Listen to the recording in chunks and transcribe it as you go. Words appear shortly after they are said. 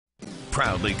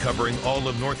proudly covering all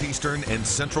of northeastern and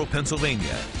central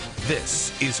Pennsylvania.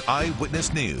 This is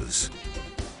Eyewitness News.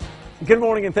 Good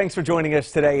morning and thanks for joining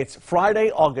us today. It's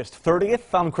Friday, August 30th.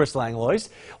 I'm Chris Langlois.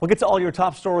 We'll get to all your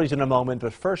top stories in a moment,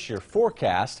 but first your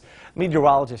forecast.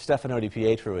 Meteorologist Stefano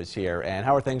DiPietro is here. And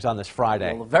how are things on this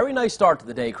Friday? Well, a very nice start to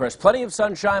the day, Chris. Plenty of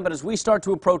sunshine, but as we start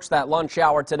to approach that lunch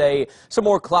hour today, some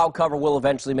more cloud cover will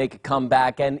eventually make a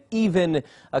comeback, and even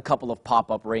a couple of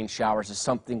pop-up rain showers is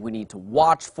something we need to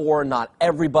watch for. Not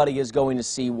everybody is going to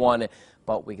see one,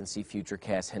 but we can see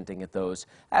futurecasts hinting at those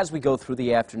as we go through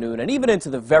the afternoon and even into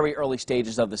the very early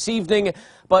stages of this evening.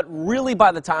 But really,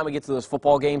 by the time we get to those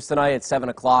football games tonight at 7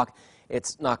 o'clock,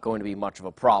 it's not going to be much of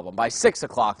a problem. By 6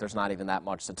 o'clock, there's not even that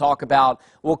much to talk about.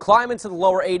 We'll climb into the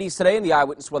lower 80s today in the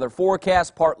Eyewitness weather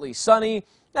forecast, partly sunny,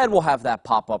 and we'll have that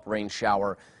pop-up rain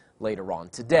shower later on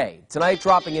today. Tonight,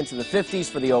 dropping into the 50s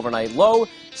for the overnight low,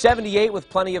 78 with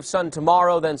plenty of sun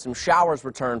tomorrow, then some showers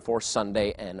return for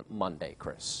Sunday and Monday,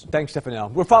 Chris. Thanks, Stefano.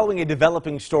 We're following a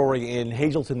developing story in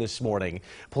Hazleton this morning.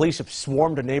 Police have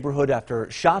swarmed a neighborhood after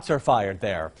shots are fired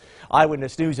there.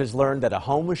 Eyewitness News has learned that a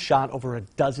home was shot over a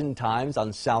dozen times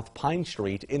on South Pine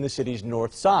Street in the city's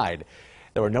north side.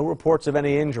 There were no reports of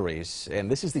any injuries,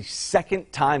 and this is the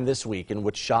second time this week in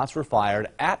which shots were fired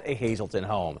at a Hazleton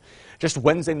home. Just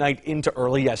Wednesday night into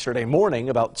early yesterday morning,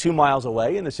 about 2 miles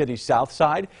away in the city's south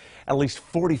side, at least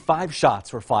 45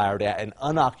 shots were fired at an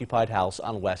unoccupied house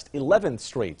on West 11th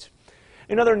Street.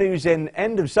 In other news, an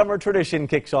end-of-summer tradition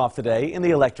kicks off today in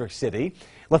the Electric City.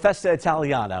 La Festa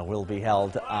Italiana will be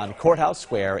held on Courthouse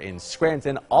Square in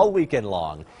Scranton all weekend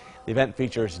long. The event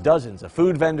features dozens of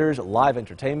food vendors, live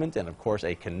entertainment, and of course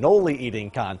a cannoli eating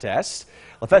contest.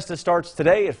 La Festa starts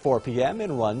today at 4 p.m.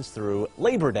 and runs through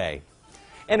Labor Day.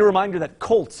 And a reminder that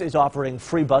Colts is offering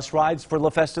free bus rides for La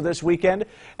Festa this weekend,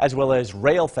 as well as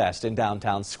Railfest in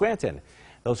downtown Scranton.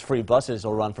 Those free buses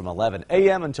will run from 11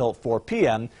 a.m. until 4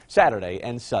 p.m. Saturday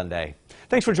and Sunday.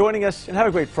 Thanks for joining us, and have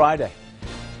a great Friday.